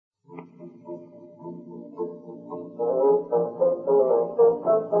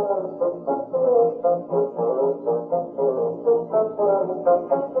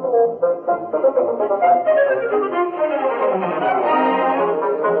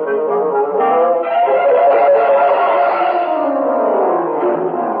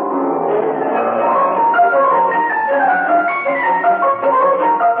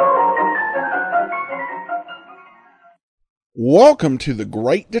Welcome to the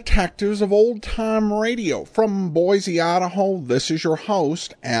Great Detectives of Old Time Radio. From Boise, Idaho, this is your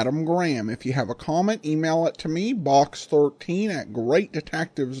host, Adam Graham. If you have a comment, email it to me,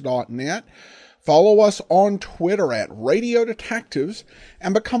 box13@greatdetectives.net. Follow us on Twitter at Radio Detectives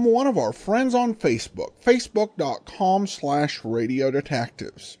and become one of our friends on Facebook, facebook.com/Radio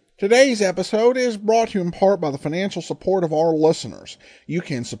Detectives. Today's episode is brought to you in part by the financial support of our listeners. You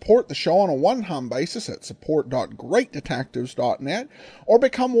can support the show on a one-time basis at support.greatdetectives.net or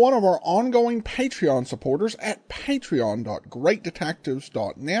become one of our ongoing Patreon supporters at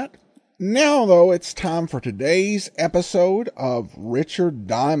patreon.greatdetectives.net. Now, though, it's time for today's episode of Richard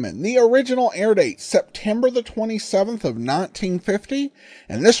Diamond. The original air date, September the 27th of 1950,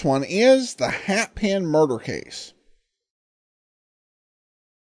 and this one is the Hatpin murder case.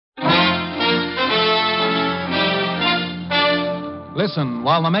 Listen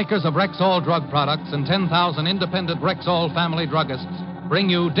while the makers of Rexall drug products and 10,000 independent Rexall family druggists bring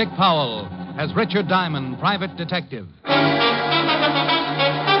you Dick Powell as Richard Diamond, private detective.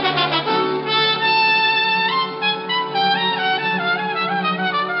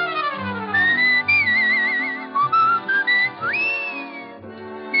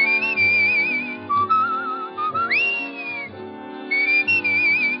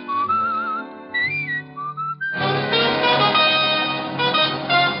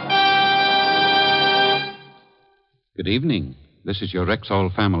 Good evening. This is your Rexall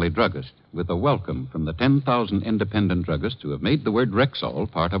family druggist with a welcome from the 10,000 independent druggists who have made the word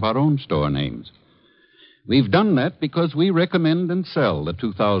Rexall part of our own store names. We've done that because we recommend and sell the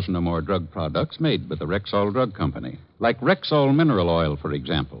 2,000 or more drug products made by the Rexall Drug Company, like Rexall Mineral Oil, for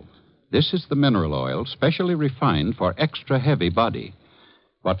example. This is the mineral oil specially refined for extra heavy body.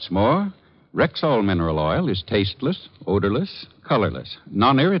 What's more, Rexall Mineral Oil is tasteless, odorless, colorless,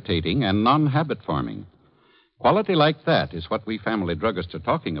 non-irritating, and non-habit forming. Quality like that is what we family druggists are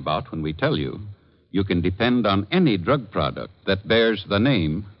talking about when we tell you you can depend on any drug product that bears the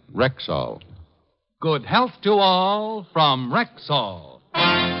name Rexall. Good health to all from Rexall.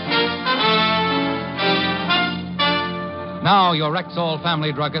 Now your Rexall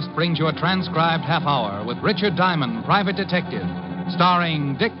family druggist brings you a transcribed half hour with Richard Diamond, private detective,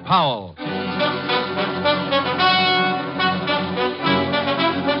 starring Dick Powell.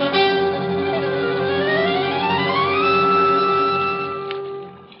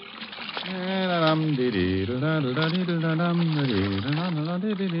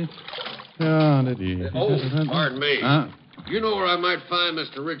 Oh, pardon me. You know where I might find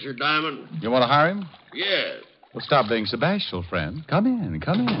Mr. Richard Diamond? You want to hire him? Yes. Well, stop being so bashful, friend. Come in.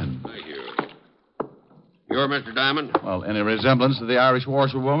 Thank you. You're Mr. Diamond? Well, any resemblance to the Irish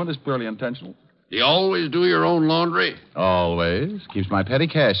washerwoman is purely intentional. Do you always do your own laundry? Always. Keeps my petty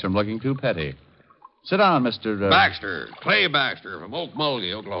cash from looking too petty. Sit down, Mr. Baxter. Clay Baxter from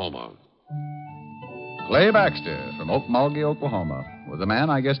Okmulgee, Oklahoma. Clay Baxter from Okmulgee, Oklahoma, was a man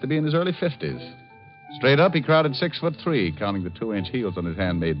I guess to be in his early 50s. Straight up, he crowded 6'3", counting the 2-inch heels on his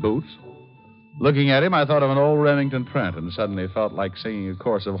handmade boots. Looking at him, I thought of an old Remington print and suddenly felt like singing a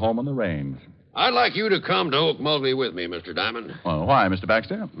chorus of Home on the Range. I'd like you to come to Okmulgee with me, Mr. Diamond. Well, why, Mr.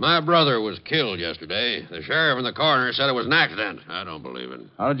 Baxter? My brother was killed yesterday. The sheriff and the coroner said it was an accident. I don't believe it.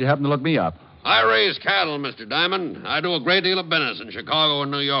 How did you happen to look me up? I raise cattle, Mr. Diamond. I do a great deal of business in Chicago and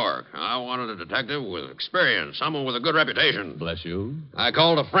New York. I wanted a detective with experience, someone with a good reputation. Bless you. I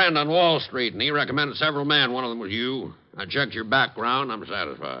called a friend on Wall Street, and he recommended several men. One of them was you. I checked your background. I'm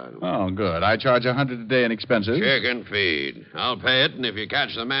satisfied. Oh, good. I charge $100 a day in expenses. Chicken feed. I'll pay it, and if you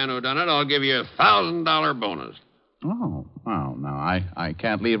catch the man who done it, I'll give you a $1,000 bonus. Oh, well, now, I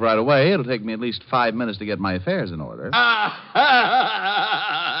can't leave right away. It'll take me at least 5 minutes to get my affairs in order.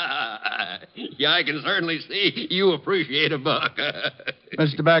 Yeah, I can certainly see you appreciate a buck.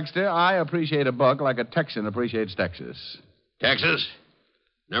 Mr. Baxter, I appreciate a buck like a Texan appreciates Texas. Texas?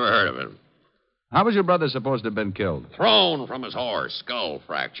 Never heard of it. How was your brother supposed to have been killed? Thrown from his horse, skull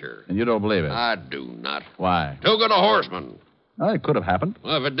fracture. And you don't believe it? I do not. Why? Too good a horseman. Well, it could have happened.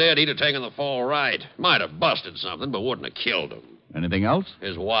 Well, if it did, he'd have taken the fall right. Might have busted something, but wouldn't have killed him. Anything else?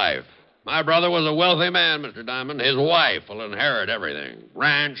 His wife. My brother was a wealthy man, Mr. Diamond. His wife will inherit everything.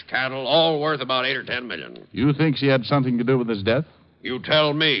 Ranch, cattle, all worth about $8 or $10 million. You think she had something to do with his death? You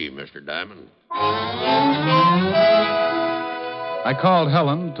tell me, Mr. Diamond. I called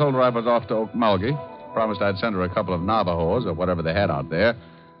Helen, told her I was off to Okmulgee, promised I'd send her a couple of Navajos or whatever they had out there.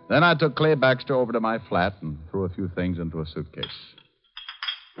 Then I took Clay Baxter over to my flat and threw a few things into a suitcase.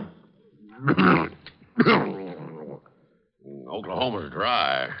 Oklahoma's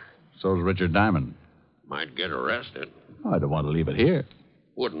dry. So's Richard Diamond. Might get arrested. I don't want to leave it here.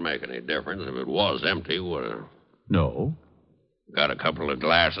 Wouldn't make any difference if it was empty, would it? No. Got a couple of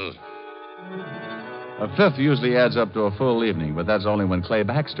glasses? A fifth usually adds up to a full evening, but that's only when Clay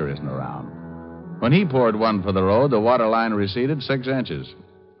Baxter isn't around. When he poured one for the road, the water line receded 6 inches.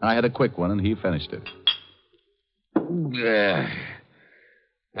 I had a quick one, and he finished it.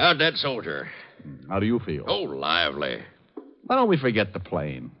 How'd that soldier? How do you feel? Oh, lively. Why don't we forget the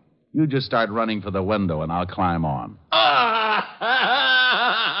plane? You just start running for the window, and I'll climb on.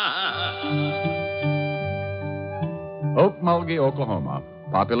 Okmulgee, Oklahoma.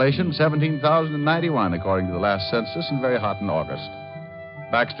 Population 17,091, according to the last census, and very hot in August.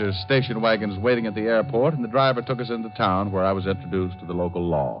 Baxter's station wagon's waiting at the airport, and the driver took us into town where I was introduced to the local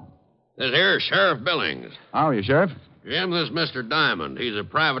law. This here's Sheriff Billings. How are you, Sheriff? Jim, this is Mr. Diamond. He's a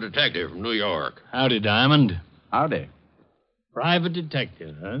private detective from New York. Howdy, Diamond. Howdy. Private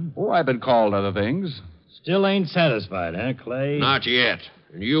detective, huh? Oh, I've been called other things. Still ain't satisfied, huh, Clay? Not yet.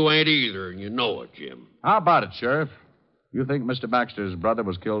 And you ain't either, and you know it, Jim. How about it, Sheriff? You think Mr. Baxter's brother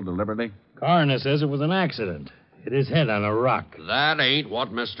was killed deliberately? Coroner says it was an accident. Hit his head on a rock. That ain't what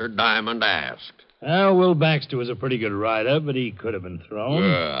Mr. Diamond asked. Well, Will Baxter was a pretty good rider, but he could have been thrown.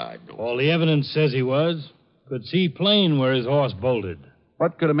 I don't... All the evidence says he was. Could see plain where his horse bolted.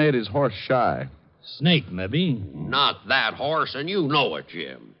 What could have made his horse shy? Snake, maybe. Not that horse, and you know it,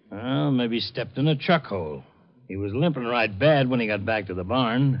 Jim. Well, maybe stepped in a chuck hole. He was limping right bad when he got back to the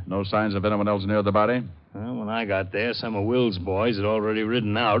barn. No signs of anyone else near the body? Well, when I got there, some of Will's boys had already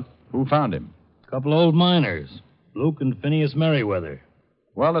ridden out. Who found him? A couple of old miners, Luke and Phineas Merriweather.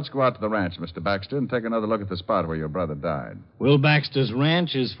 Well, let's go out to the ranch, Mr. Baxter, and take another look at the spot where your brother died. Will Baxter's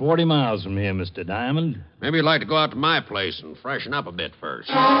ranch is 40 miles from here, Mr. Diamond. Maybe you'd like to go out to my place and freshen up a bit first.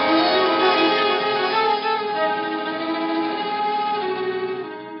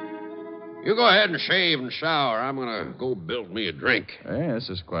 You go ahead and shave and shower. I'm going to go build me a drink. Hey, this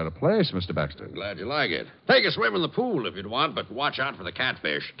is quite a place, Mr. Baxter. Glad you like it. Take a swim in the pool if you'd want, but watch out for the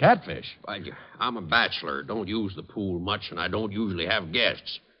catfish. Catfish? I'm a bachelor. Don't use the pool much, and I don't usually have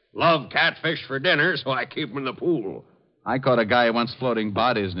guests. Love catfish for dinner, so I keep them in the pool. I caught a guy once floating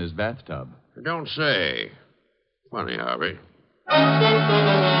bodies in his bathtub. Don't say. Funny, Harvey.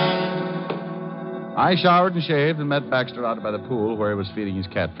 I showered and shaved and met Baxter out by the pool where he was feeding his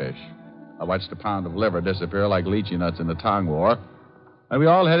catfish. I watched a pound of liver disappear like lychee nuts in the Tong War, and we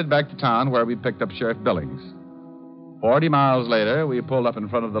all headed back to town where we picked up Sheriff Billings. 40 miles later, we pulled up in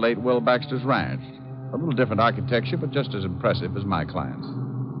front of the late Will Baxter's ranch. A little different architecture, but just as impressive as my client's.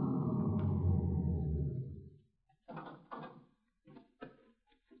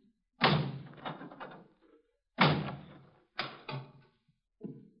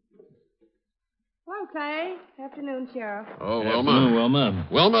 Okay. Afternoon, Sheriff. Oh, Afternoon, Wilma. Wilma.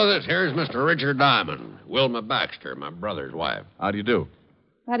 Wilma, this here's Mr. Richard Diamond. Wilma Baxter, my brother's wife. How do you do?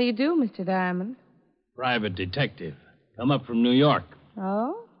 How do you do, Mr. Diamond? Private detective. Come up from New York.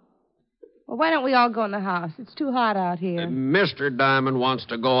 Oh? Well, why don't we all go in the house? It's too hot out here. Mr. Diamond wants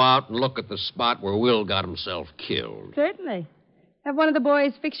to go out and look at the spot where Will got himself killed. Certainly. Have one of the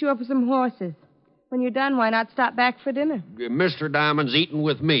boys fix you up with some horses. When you're done, why not stop back for dinner? Mr. Diamond's eating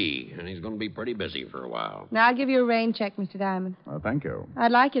with me, and he's going to be pretty busy for a while. Now, I'll give you a rain check, Mr. Diamond. Oh, thank you.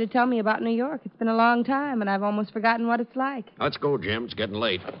 I'd like you to tell me about New York. It's been a long time, and I've almost forgotten what it's like. Let's go, Jim. It's getting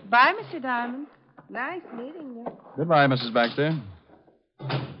late. Bye, Mr. Diamond. Nice meeting you. Goodbye, Mrs. Baxter.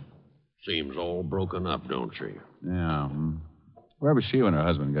 Seems all broken up, don't she? Yeah. Where was she when her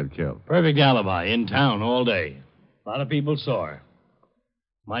husband got killed? Perfect alibi. In town all day. A lot of people saw her.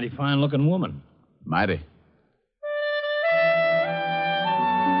 Mighty fine-looking woman. Mighty.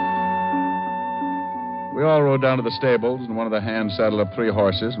 We all rode down to the stables, and one of the hands saddled up 3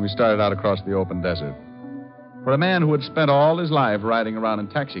 horses, and we started out across the open desert. For a man who had spent all his life riding around in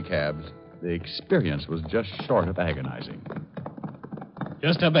taxicabs, the experience was just short of agonizing.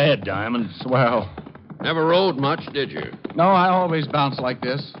 Just up ahead, Diamond. Swell. Never rode much, did you? No, I always bounce like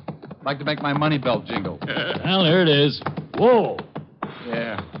this. Like to make my money belt jingle. Well, here it is. Whoa.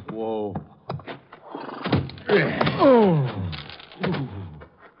 Yeah, whoa.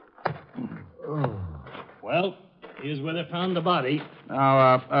 Well, here's where they found the body.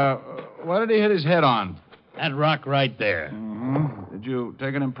 Now, what did he hit his head on? That rock right there. Mm-hmm. Did you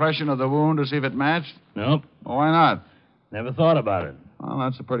take an impression of the wound to see if it matched? Nope. Well, why not? Never thought about it. Well,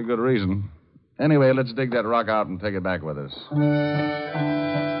 that's a pretty good reason. Anyway, let's dig that rock out and take it back with us.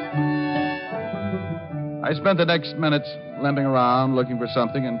 I spent the next minutes limping around looking for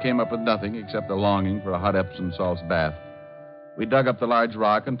something and came up with nothing except a longing for a hot Epsom salts bath. We dug up the large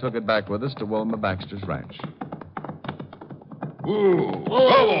rock and took it back with us to Wilma Baxter's ranch. Whoa!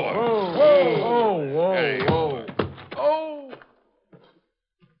 Whoa! Whoa! Hey. Whoa!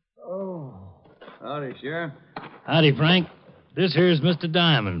 Oh! Howdy, Sheriff. Howdy, Frank. This here's Mr.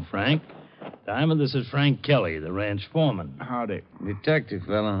 Diamond, Frank. Diamond, this is Frank Kelly, the ranch foreman. Howdy. Detective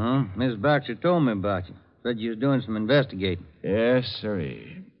fella, huh? Miss Baxter told me about you. Said you was doing some investigating. Yes,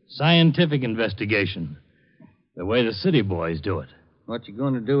 sirree. Scientific investigation. The way the city boys do it. What you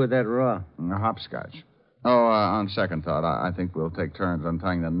going to do with that raw? Hopscotch. Oh, on second thought, I think we'll take turns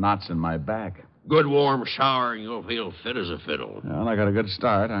untying the knots in my back. Good warm shower, and you'll feel fit as a fiddle. Well, I got a good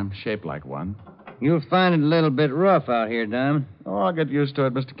start. I'm shaped like one. You'll find it a little bit rough out here, Diamond. Oh, I'll get used to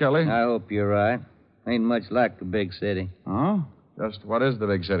it, Mr. Kelly. I hope you're right. Ain't much like the big city. Oh? Just what is the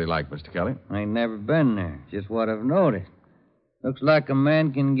big city like, Mr. Kelly? I ain't never been there. Just what I've noticed. Looks like a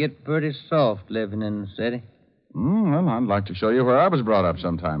man can get pretty soft living in the city. Well, I'd like to show you where I was brought up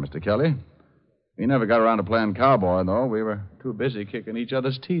sometime, Mr. Kelly. We never got around to playing cowboy, though. We were too busy kicking each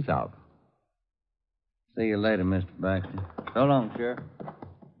other's teeth out. See you later, Mr. Baxter. So long, Sheriff.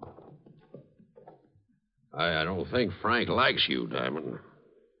 I don't think Frank likes you, Diamond.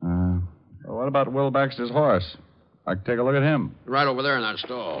 Well, what about Will Baxter's horse? I can take a look at him. Right over there in that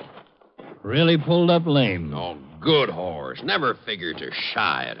stall. Really pulled up lame. Oh, good horse. Never figured to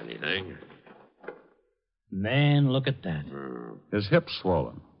shy at anything. Man, look at that. His hip's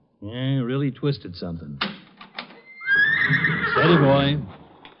swollen. Yeah, really twisted something. Steady, boy.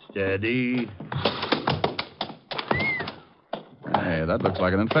 Steady. Hey, that looks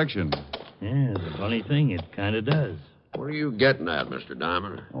like an infection. Yeah, it's a funny thing. It kind of does. What are you getting at, Mr.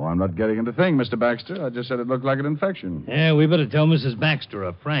 Diamond? Oh, I'm not getting into thing, Mr. Baxter. I just said it looked like an infection. Yeah, we better tell Mrs. Baxter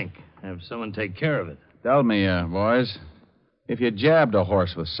or Frank. Have someone take care of it. Tell me, boys, if you jabbed a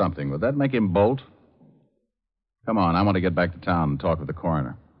horse with something, would that make him bolt? Come on, I want to get back to town and talk with the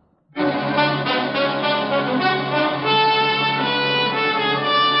coroner.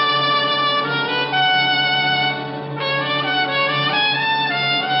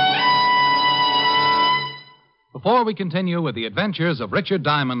 Before we continue with the adventures of Richard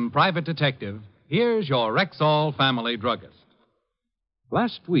Diamond, private detective, here's your Rexall family druggist.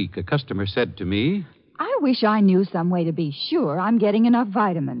 Last week, a customer said to me, I wish I knew some way to be sure I'm getting enough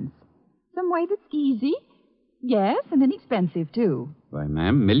vitamins. Some way that's easy, yes, and inexpensive, too. Why,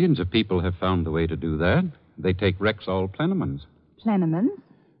 ma'am, millions of people have found the way to do that. They take Rexall Plenamins. Plenamins?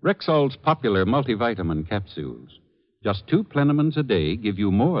 Rexall's popular multivitamin capsules. Just 2 Plenamins a day give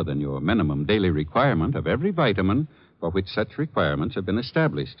you more than your minimum daily requirement of every vitamin for which such requirements have been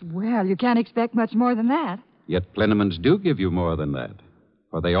established. Well, you can't expect much more than that. Yet Plenamins do give you more than that,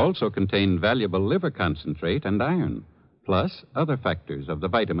 for they also contain valuable liver concentrate and iron, plus other factors of the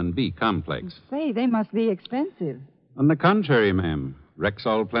vitamin B complex. Say, they must be expensive. On the contrary, ma'am,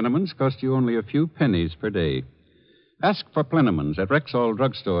 Rexall Plenamins cost you only a few pennies per day. Ask for Plenamins at Rexall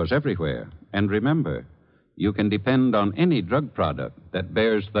drugstores everywhere, and remember, you can depend on any drug product that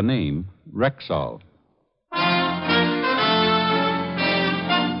bears the name Rexall.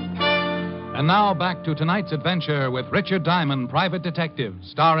 And now back to tonight's adventure with Richard Diamond, private detective,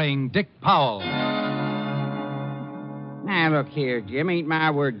 starring Dick Powell. Now, look here, Jim. Ain't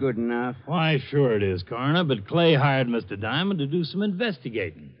my word good enough? Why, sure it is, Coroner, but Clay hired Mr. Diamond to do some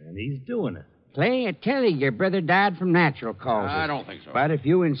investigating, and he's doing it. Clay, I tell you, your brother died from natural causes. I don't think so. But if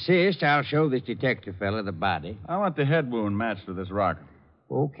you insist, I'll show this detective fella the body. I want the head wound matched with this rock.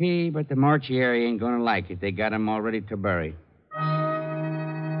 Okay, but the mortuary ain't going to like it. They got him all ready to bury.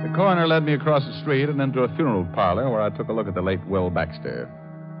 The coroner led me across the street and into a funeral parlor where I took a look at the late Will Baxter.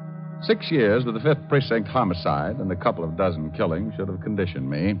 6 years with the 5th Precinct homicide and a couple of dozen killings should have conditioned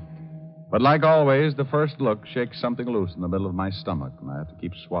me. But like always, the first look shakes something loose in the middle of my stomach, and I have to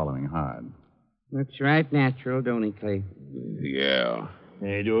keep swallowing hard. Looks right natural, don't he, Clay? Yeah.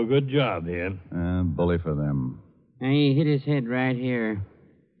 They do a good job here. Bully for them. He hit his head right here.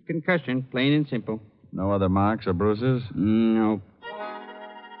 Concussion, plain and simple. No other marks or bruises? No.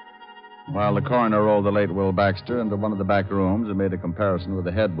 While the coroner rolled the late Will Baxter into one of the back rooms and made a comparison with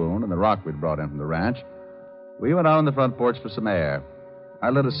the head wound and the rock we'd brought in from the ranch, we went out on the front porch for some air. I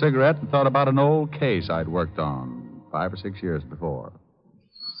lit a cigarette and thought about an old case I'd worked on 5 or 6 years before.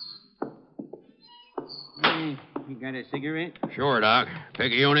 You got a cigarette? Sure, Doc.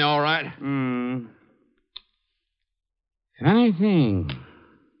 Picayune all right? Funny thing.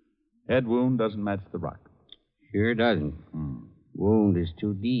 Head wound doesn't match the rock. Sure doesn't. Wound is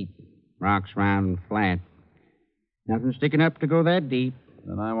too deep. Rock's round and flat. Nothing sticking up to go that deep.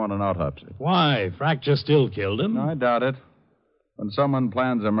 Then I want an autopsy. Why? Fracture still killed him. No, I doubt it. When someone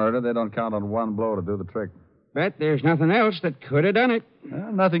plans a murder, they don't count on one blow to do the trick. But there's nothing else that could have done it.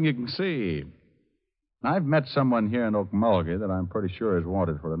 Well, nothing you can see. I've met someone here in Okmulgee that I'm pretty sure is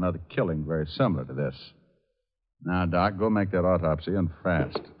wanted for another killing very similar to this. Now, Doc, go make that autopsy and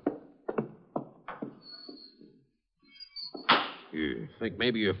fast. You think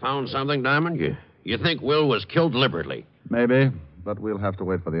maybe you found something, Diamond? You think Will was killed deliberately? Maybe, but we'll have to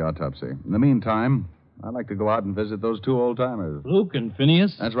wait for the autopsy. In the meantime, I'd like to go out and visit those two old-timers. Luke and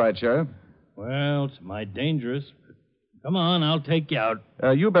Phineas? That's right, Sheriff. Well, it's mighty dangerous. Come on, I'll take you out.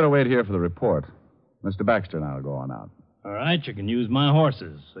 You better wait here for the report. Mr. Baxter and I will go on out. All right, you can use my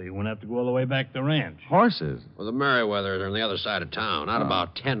horses, so you won't have to go all the way back to the ranch. Horses? Well, the Merriweathers are on the other side of town, out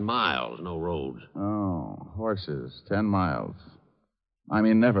about 10 miles, no roads. Oh, horses. 10 miles. I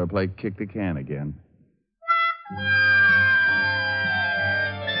mean, never play kick the can again.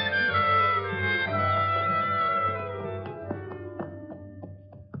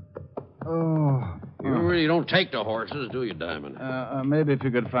 Oh. You really don't take to horses, do you, Diamond? Maybe if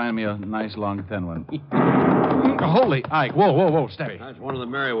you could find me a nice long thin one. Holy Ike. Whoa, steady. That's one of the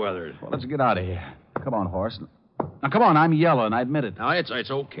Merriweathers. Well, let's get out of here. Come on, horse. Now, come on, I'm yelling, I admit it. Now, it's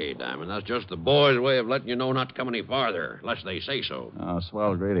okay, Diamond. That's just the boys' way of letting you know not to come any farther, unless they say so. Oh,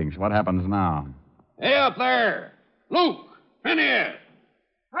 swell greetings. What happens now? Hey, up there! Luke! Phineas!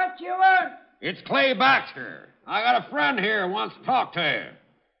 What you want? It's Clay Baxter. I got a friend here who wants to talk to you.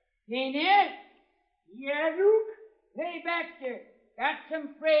 Phineas? Yeah, Luke? Hey, Baxter. Got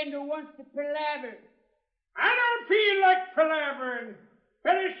some friend who wants to palaver. I don't feel like palavering.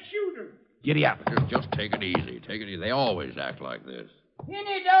 Better shoot him. Giddy up. Just take it easy. Take it easy. They always act like this.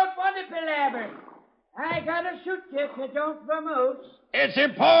 Phineas don't want to palaver. I gotta shoot you if you don't promote. It's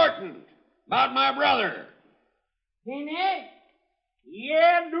important. About my brother. Phineas?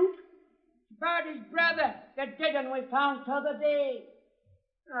 Yeah, Luke? About his brother, the dead one we found t'other day.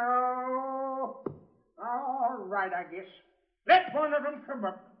 Oh, all right, I guess. Let one of them come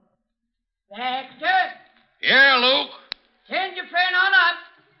up. Baxter? Yeah, Luke? Send your friend on up.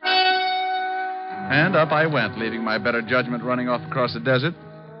 And up I went, leaving my better judgment running off across the desert.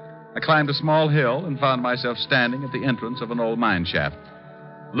 I climbed a small hill and found myself standing at the entrance of an old mine shaft.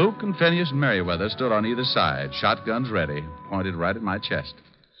 Luke and Phineas and Merriweather stood on either side, shotguns ready, pointed right at my chest.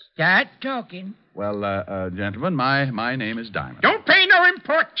 Start talking. Well, gentlemen, my name is Diamond. Don't pay no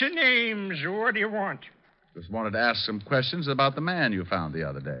import to names. What do you want? Just wanted to ask some questions about the man you found the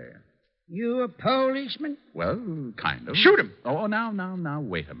other day. You a policeman? Well, kind of. Shoot him. Oh, now,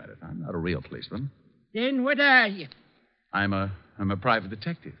 wait a minute. I'm not a real policeman. Then what are you? I'm a private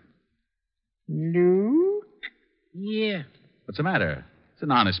detective. Luke? Yeah. What's the matter? It's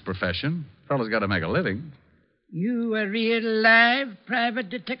an honest profession. Fellow's got to make a living. You a real live private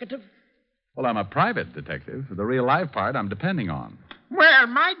detective? Well, I'm a private detective. The real live part I'm depending on. Well,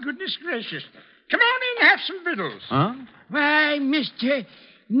 my goodness gracious. Come on in, have some victuals. Huh? Why, mister,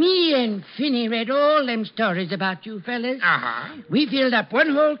 me and Finney read all them stories about you fellas. Uh-huh. We filled up one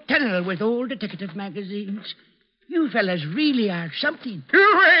whole tunnel with old detective magazines. You fellas really are something.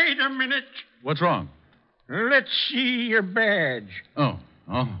 Wait a minute. What's wrong? Let's see your badge. Oh,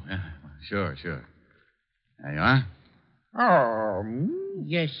 yeah. Sure. There you are. Oh.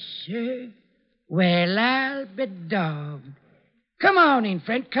 Yes, sir. Well, I'll be dogged. Come on in,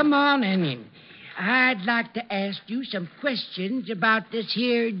 friend. Come on in. I'd like to ask you some questions about this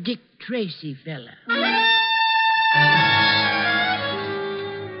here Dick Tracy fella.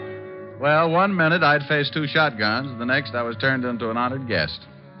 Well, 1 minute I'd faced 2 shotguns, and the next I was turned into an honored guest.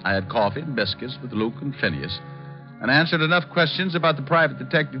 I had coffee and biscuits with Luke and Phineas, and answered enough questions about the private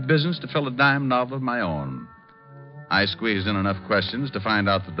detective business to fill a dime novel of my own. I squeezed in enough questions to find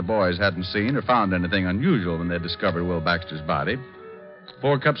out that the boys hadn't seen or found anything unusual when they discovered Will Baxter's body.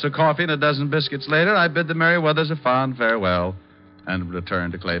 4 cups of coffee and a dozen biscuits later, I bid the Merriweathers a fond farewell and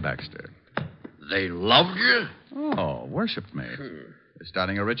returned to Clay Baxter. They loved you? Oh, worshipped me. They're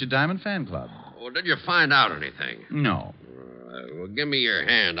starting a Richard Diamond fan club. Well, did you find out anything? No. Well, give me your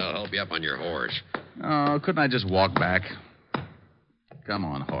hand. I'll help you up on your horse. Oh, couldn't I just walk back? Come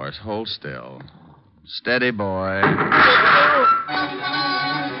on, horse. Hold still. Steady, boy.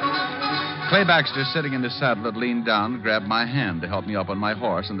 Clay Baxter, sitting in his saddle, had leaned down and grabbed my hand to help me up on my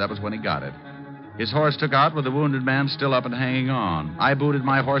horse, and that was when he got it. His horse took out with the wounded man still up and hanging on. I booted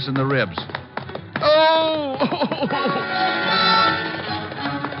my horse in the ribs. Oh!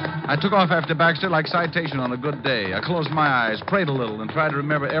 I took off after Baxter like citation on a good day. I closed my eyes, prayed a little, and tried to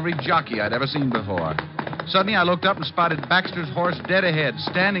remember every jockey I'd ever seen before. Suddenly, I looked up and spotted Baxter's horse dead ahead,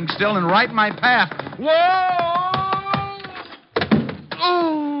 standing still and right in my path. Whoa!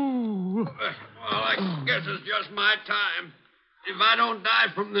 Oh! Well, I guess it's just my time. If I don't die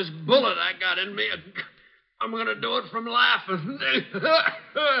from this bullet I got in me, I'm going to do it from laughing.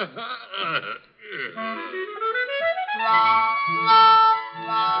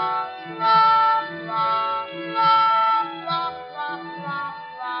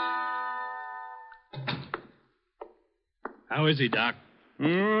 How is he, Doc?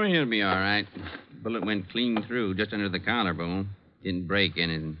 Oh, he'll be all right. Bullet went clean through, just under the collarbone. Didn't break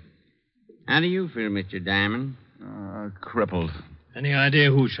anything. How do you feel, Mr. Diamond? Crippled. Any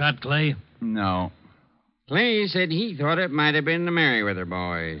idea who shot Clay? No. Clay said he thought it might have been the Merriweather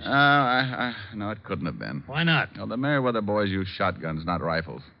boys. No, it couldn't have been. Why not? Well, the Merriweather boys use shotguns, not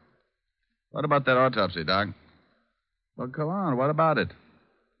rifles. What about that autopsy, Doc? Well, come on. What about it?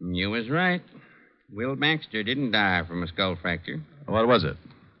 You was right. Will Baxter didn't die from a skull fracture. What was it?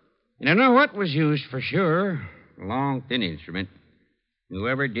 You don't know what was used for sure. A long, thin instrument.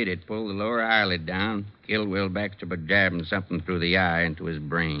 Whoever did it pulled the lower eyelid down, killed Will Baxter by jabbing something through the eye into his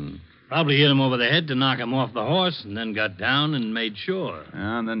brain. Probably hit him over the head to knock him off the horse, and then got down and made sure.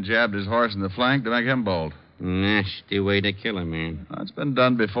 And then jabbed his horse in the flank to make him bolt. Nasty way to kill a man. Well, it's been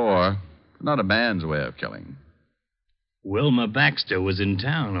done before. Not a man's way of killing. Wilma Baxter was in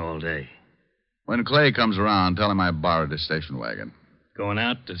town all day. When Clay comes around, tell him I borrowed his station wagon. Going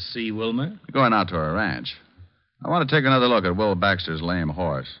out to see Wilma? Going out to her ranch. I want to take another look at Will Baxter's lame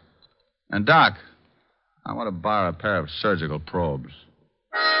horse. And, Doc, I want to borrow a pair of surgical probes.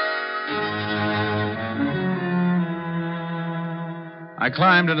 I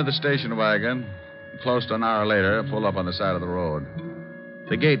climbed into the station wagon. Close to an hour later, I pulled up on the side of the road.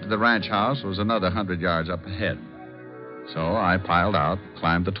 The gate to the ranch house was another 100 yards up ahead. So I piled out,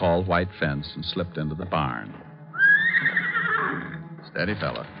 climbed the tall white fence, and slipped into the barn. Steady,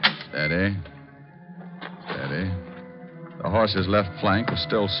 fella. Steady. Steady. The horse's left flank was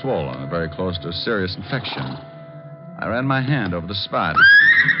still swollen and very close to a serious infection. I ran my hand over the spot.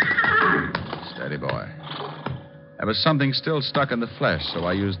 Steady, boy. There was something still stuck in the flesh, so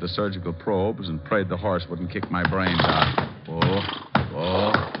I used the surgical probes and prayed the horse wouldn't kick my brains out.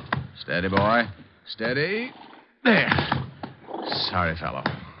 Whoa. Steady, boy. Steady. There. Sorry, fellow.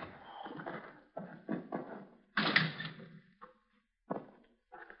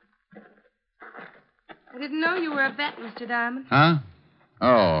 I didn't know you were a vet, Mr. Diamond. Huh?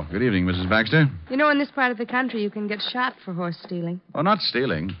 Oh, good evening, Mrs. Baxter. You know, in this part of the country, you can get shot for horse stealing. Oh, not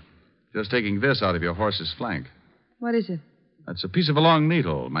stealing. Just taking this out of your horse's flank. What is it? That's a piece of a long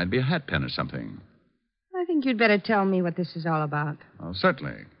needle. Might be a hatpin or something. I think you'd better tell me what this is all about. Oh,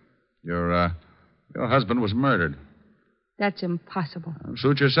 certainly. Your husband was murdered. That's impossible.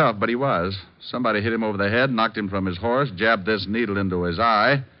 Suit yourself, but he was. Somebody hit him over the head, knocked him from his horse, jabbed this needle into his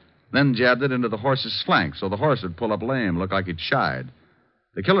eye, then jabbed it into the horse's flank so the horse would pull up lame, look like he'd shied.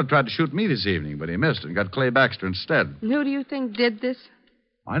 The killer tried to shoot me this evening, but he missed and got Clay Baxter instead. And who do you think did this?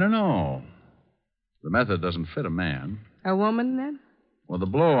 I don't know. The method doesn't fit a man. A woman, then? Well, the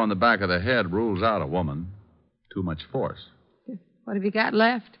blow on the back of the head rules out a woman. Too much force. What have you got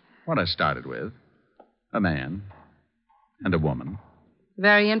left? What I started with. A man. And a woman.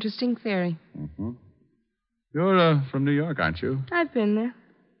 Very interesting theory. Mm-hmm. You're from New York, aren't you? I've been there.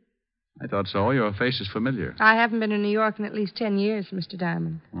 I thought so. Your face is familiar. I haven't been in New York in at least 10 years, Mr.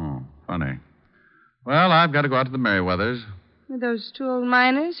 Diamond. Oh, funny. Well, I've got to go out to the Merriweathers. Were those two old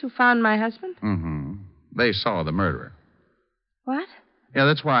miners who found my husband? Mm-hmm. They saw the murderer. What? Yeah,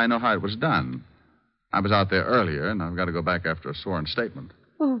 that's why I know how it was done. I was out there earlier, and I've got to go back after a sworn statement.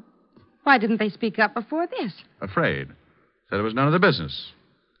 Well, why didn't they speak up before this? Afraid. Said it was none of their business.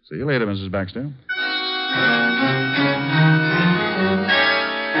 See you later, Mrs. Baxter.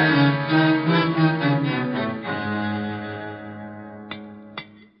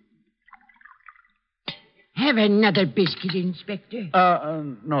 Have another biscuit, Inspector.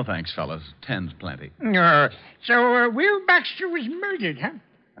 No thanks, fellas. 10's plenty. So Will Baxter was murdered, huh?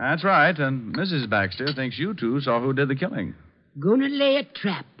 That's right, and Mrs. Baxter thinks you two saw who did the killing. Gonna lay a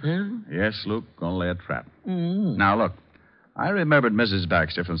trap, huh? Yes, Luke, gonna lay a trap. Mm. Now, look, I remembered Mrs.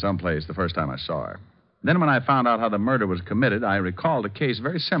 Baxter from someplace the first time I saw her. Then when I found out how the murder was committed, I recalled a case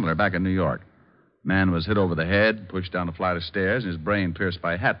very similar back in New York. Man was hit over the head, pushed down a flight of stairs, and his brain pierced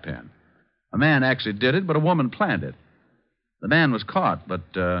by a hatpin. A man actually did it, but a woman planned it. The man was caught,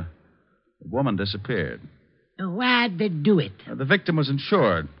 but the woman disappeared. Why'd they do it? The victim was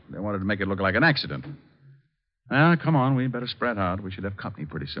insured. They wanted to make it look like an accident. Well, come on, we better spread out. We should have company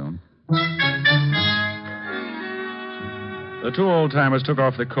pretty soon. The two old-timers took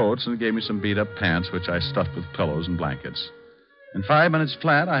off their coats and gave me some beat-up pants, which I stuffed with pillows and blankets. In 5 minutes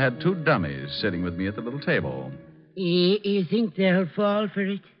flat, I had two dummies sitting with me at the little table. You think they'll fall for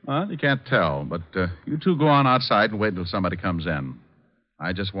it? Well, you can't tell, but you two go on outside and wait until somebody comes in.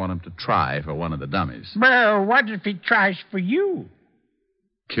 I just want him to try for one of the dummies. Well, what if he tries for you?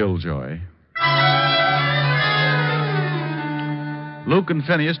 Killjoy. Luke and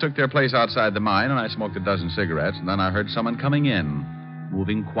Phineas took their place outside the mine, and I smoked a dozen cigarettes, and then I heard someone coming in,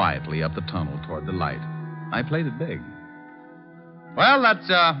 moving quietly up the tunnel toward the light. I played it big. Well,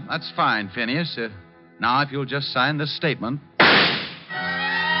 that's fine, Phineas. Now, if you'll just sign this statement.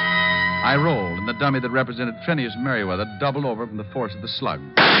 I rolled, and the dummy that represented Phineas Merriweather doubled over from the force of the slug.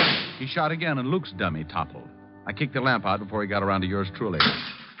 He shot again, and Luke's dummy toppled. I kicked the lamp out before he got around to yours truly.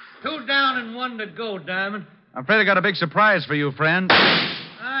 2 down and 1 to go, Diamond. I'm afraid I got a big surprise for you, friend.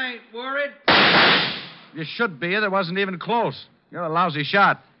 I ain't worried. You should be. There wasn't even close. You're a lousy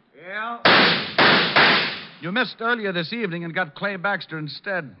shot. Yeah. You missed earlier this evening and got Clay Baxter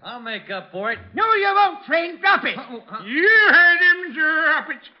instead. I'll make up for it. No, you won't, friend. Drop it. You heard him, drop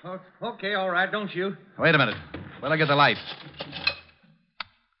it. Okay, all right. Don't shoot. Wait a minute. Where'll I get the light?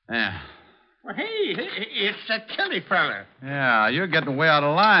 Yeah. Well, hey, it's that Kelly fella. Yeah, you're getting way out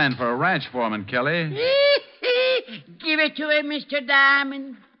of line for a ranch foreman, Kelly. Give it to him, Mr.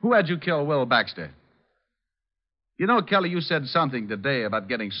 Diamond. Who had you kill Will Baxter? You know, Kelly, you said something today about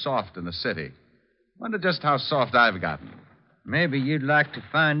getting soft in the city. Wonder just how soft I've gotten. Maybe you'd like to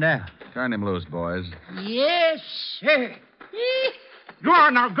find out. Turn him loose, boys. Yes, sir. Go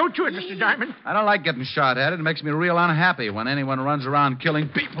on now, go to it, Mr. Diamond. I don't like getting shot at. It makes me real unhappy when anyone runs around killing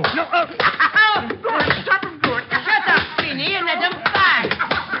people. No, go on, stop him, do it. Shut up, Finney, and let them fight.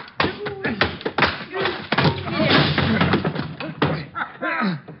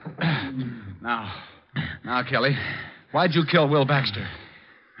 Now, Kelly, why'd you kill Will Baxter?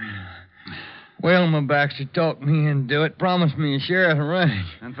 Wilma Baxter talked me into it, promised me a share of the ranch.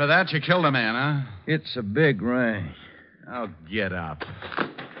 And for that, you killed a man, huh? It's a big ranch. Oh, get up.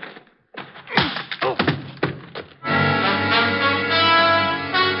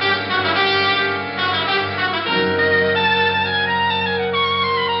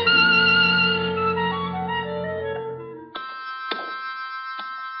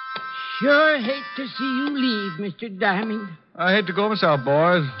 Sure hate to see you leave, Mr. Diamond. I hate to go myself,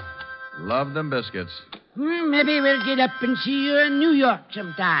 boys. Love them biscuits. Maybe we'll get up and see you in New York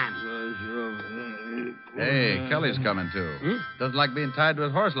sometime. Hey, Kelly's coming, too. Doesn't like being tied to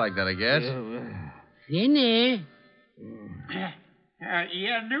his horse like that, I guess. Finney.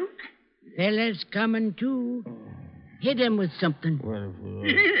 Yeah, Duke? Fella's coming, too. Hit him with something.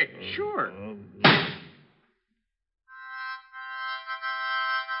 Yeah, sure.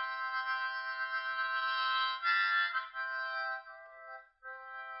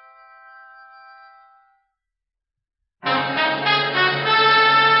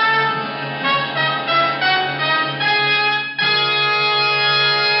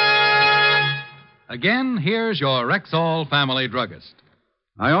 Again, here's your Rexall family druggist.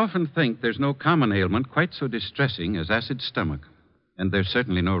 I often think there's no common ailment quite so distressing as acid stomach, and there's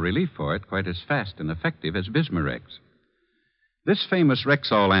certainly no relief for it quite as fast and effective as Bismarex. This famous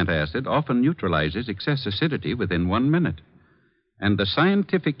Rexall antacid often neutralizes excess acidity within 1 minute, and the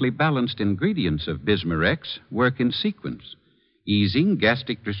scientifically balanced ingredients of Bismarex work in sequence, easing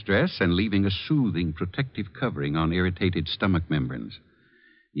gastric distress and leaving a soothing protective covering on irritated stomach membranes.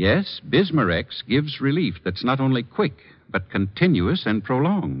 Yes, Bismarex gives relief that's not only quick, but continuous and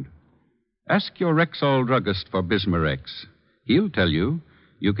prolonged. Ask your Rexall druggist for Bismarex. He'll tell you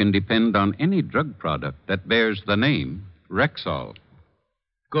you can depend on any drug product that bears the name Rexall.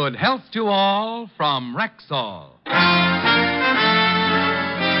 Good health to all from Rexall.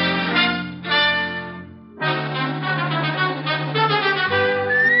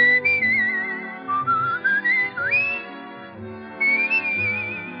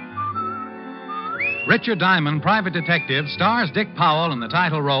 Richard Diamond, Private Detective, stars Dick Powell in the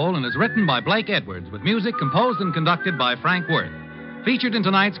title role and is written by Blake Edwards, with music composed and conducted by Frank Worth. Featured in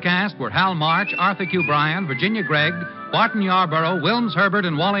tonight's cast were Hal March, Arthur Q. Bryan, Virginia Gregg, Barton Yarborough, Wilms Herbert,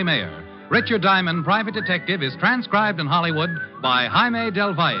 and Wally Mayer. Richard Diamond, Private Detective, is transcribed in Hollywood by Jaime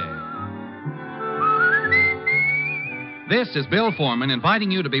Del Valle. This is Bill Foreman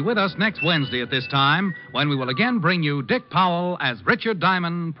inviting you to be with us next Wednesday at this time, when we will again bring you Dick Powell as Richard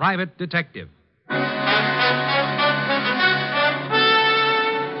Diamond, Private Detective.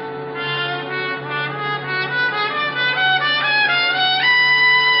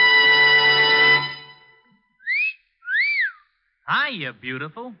 Hiya,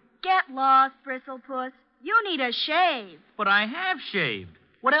 beautiful. Get lost, Bristlepuss. You need a shave. But I have shaved.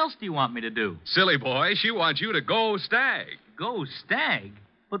 What else do you want me to do? Silly boy, she wants you to go Stag. Go Stag?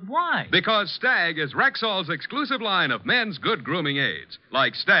 But why? Because Stag is Rexall's exclusive line of men's good grooming aids,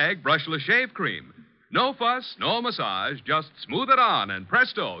 like Stag Brushless Shave Cream. No fuss, no massage, just smooth it on, and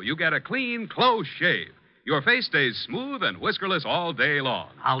presto, you get a clean, close shave. Your face stays smooth and whiskerless all day long.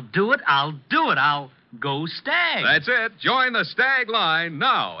 I'll do it. I'll go Stag. That's it. Join the Stag line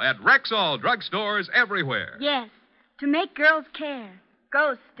now at Rexall drugstores everywhere. Yes, to make girls care.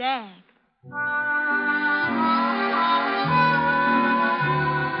 Go Stag.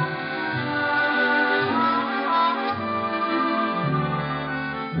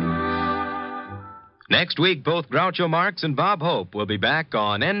 Next week, both Groucho Marx and Bob Hope will be back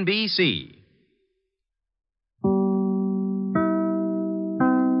on NBC.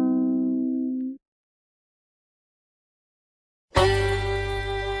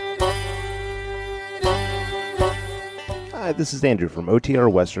 Hi, this is Andrew from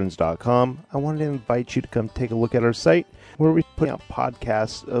OTRWesterns.com. I wanted to invite you to come take a look at our site where we put out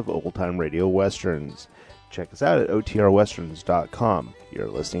podcasts of old-time radio westerns. Check us out at OTRWesterns.com. You're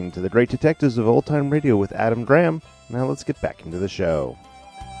listening to The Great Detectives of Old Time Radio with Adam Graham. Now let's get back into the show.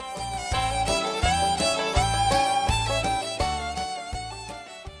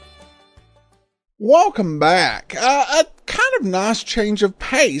 Welcome back. A kind of nice change of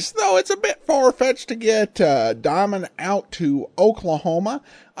pace, though it's a bit far-fetched to get Diamond out to Oklahoma.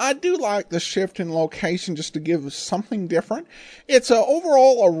 I do like the shift in location just to give something different. It's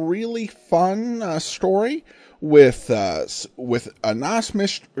overall a really fun story with a nice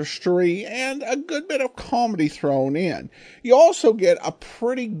mystery and a good bit of comedy thrown in. You also get a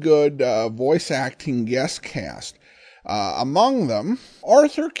pretty good voice acting guest cast. Among them,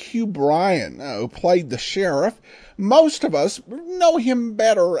 Arthur Q. Bryan, who played the sheriff. Most of us know him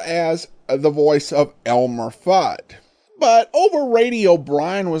better as the voice of Elmer Fudd. But over radio,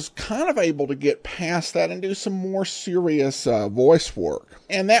 Bryan was kind of able to get past that and do some more serious voice work.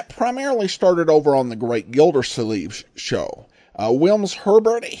 And that primarily started over on the Great Gildersleeve show. Wilms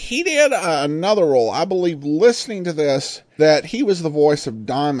Herbert, he did another role. I believe, listening to this, that he was the voice of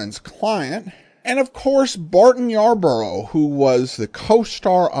Diamond's client. And of course, Barton Yarborough, who was the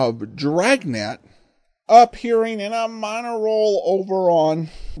co-star of Dragnet, appearing in a minor role over on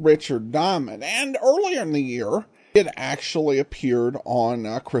Richard Diamond. And earlier in the year, it actually appeared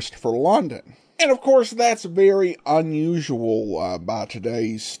on Christopher London. And of course, that's very unusual by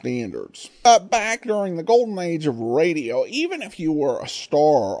today's standards. Back during the golden age of radio, even if you were a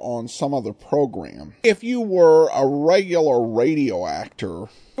star on some other program, if you were a regular radio actor,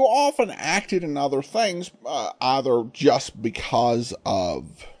 you often acted in other things, either just because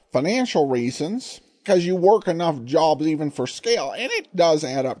of financial reasons, because you work enough jobs even for scale, and it does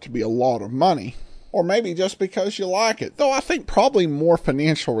add up to be a lot of money, or maybe just because you like it. Though I think probably more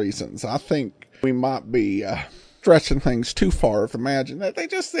financial reasons. I think we might be stretching things too far to imagine that they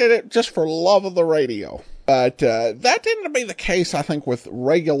just did it just for love of the radio. But that didn't be the case, I think, with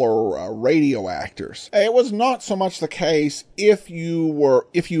regular radio actors. It was not so much the case if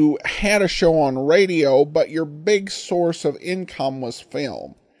you had a show on radio, but your big source of income was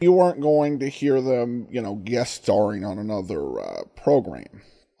film. You weren't going to hear them, guest starring on another program.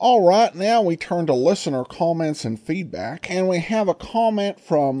 All right, now we turn to listener comments and feedback, and we have a comment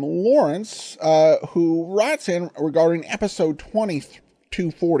from Lawrence, who writes in regarding episode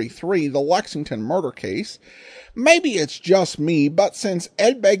 2243, the Lexington murder case. Maybe it's just me, but since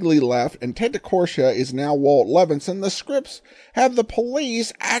Ed Begley left and Ted DeCorsia is now Walt Levinson, the scripts have the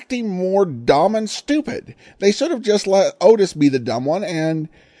police acting more dumb and stupid. They should have just let Otis be the dumb one and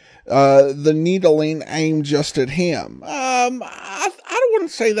the needling aimed just at him. I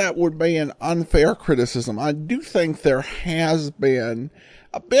wouldn't say that would be an unfair criticism. I do think there has been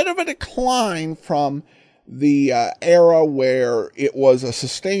a bit of a decline from the era where it was a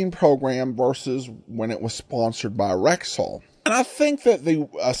sustained program versus when it was sponsored by Rexall. And I think that the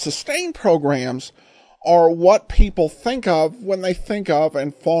sustained programs are what people think of when they think of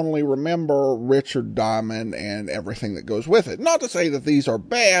and fondly remember Richard Diamond and everything that goes with it. Not to say that these are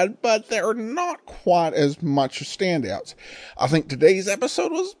bad, but they're not quite as much standouts. I think today's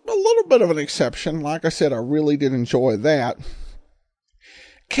episode was a little bit of an exception. Like I said, I really did enjoy that.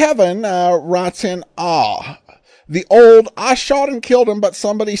 Kevin writes in, the old, I shot and killed him, but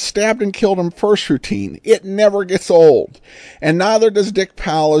somebody stabbed and killed him first routine. It never gets old. And neither does Dick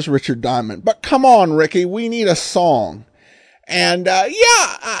Powell as Richard Diamond. But come on, Ricky, we need a song. And,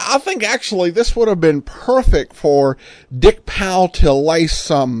 I think actually this would have been perfect for Dick Powell to lay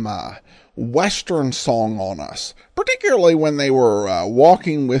some, Western song on us. Particularly when they were,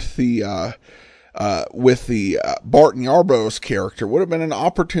 walking with the Barton Yarborough's character. Would have been an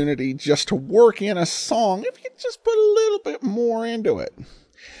opportunity just to work in a song if you just put a little bit more into it.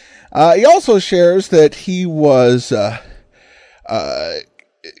 He also shares that he was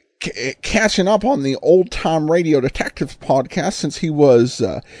catching up on the Old Time Radio Detectives podcast since he was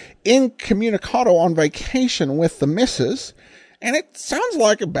incommunicado on vacation with the missus. And it sounds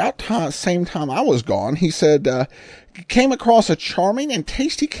like about same time I was gone. He said, came across a charming and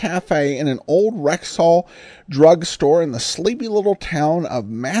tasty cafe in an old Rexall drugstore in the sleepy little town of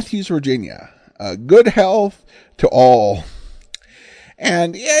Matthews, Virginia. Good health to all.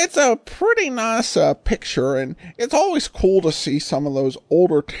 And yeah, it's a pretty nice picture, and it's always cool to see some of those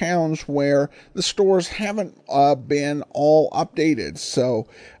older towns where the stores haven't been all updated. So,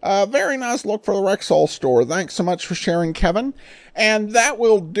 very nice look for the Rexall store. Thanks so much for sharing, Kevin. And that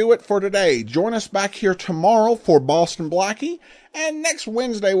will do it for today. Join us back here tomorrow for Boston Blackie. And next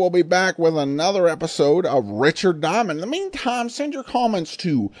Wednesday, we'll be back with another episode of Richard Diamond. In the meantime, send your comments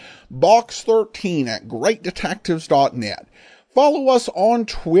to box13@greatdetectives.net. Follow us on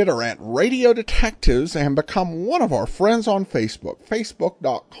Twitter at Radio Detectives and become one of our friends on Facebook,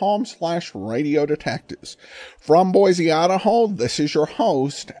 facebook.com/Radio Detectives. From Boise, Idaho, this is your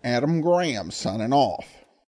host, Adam Graham, signing off.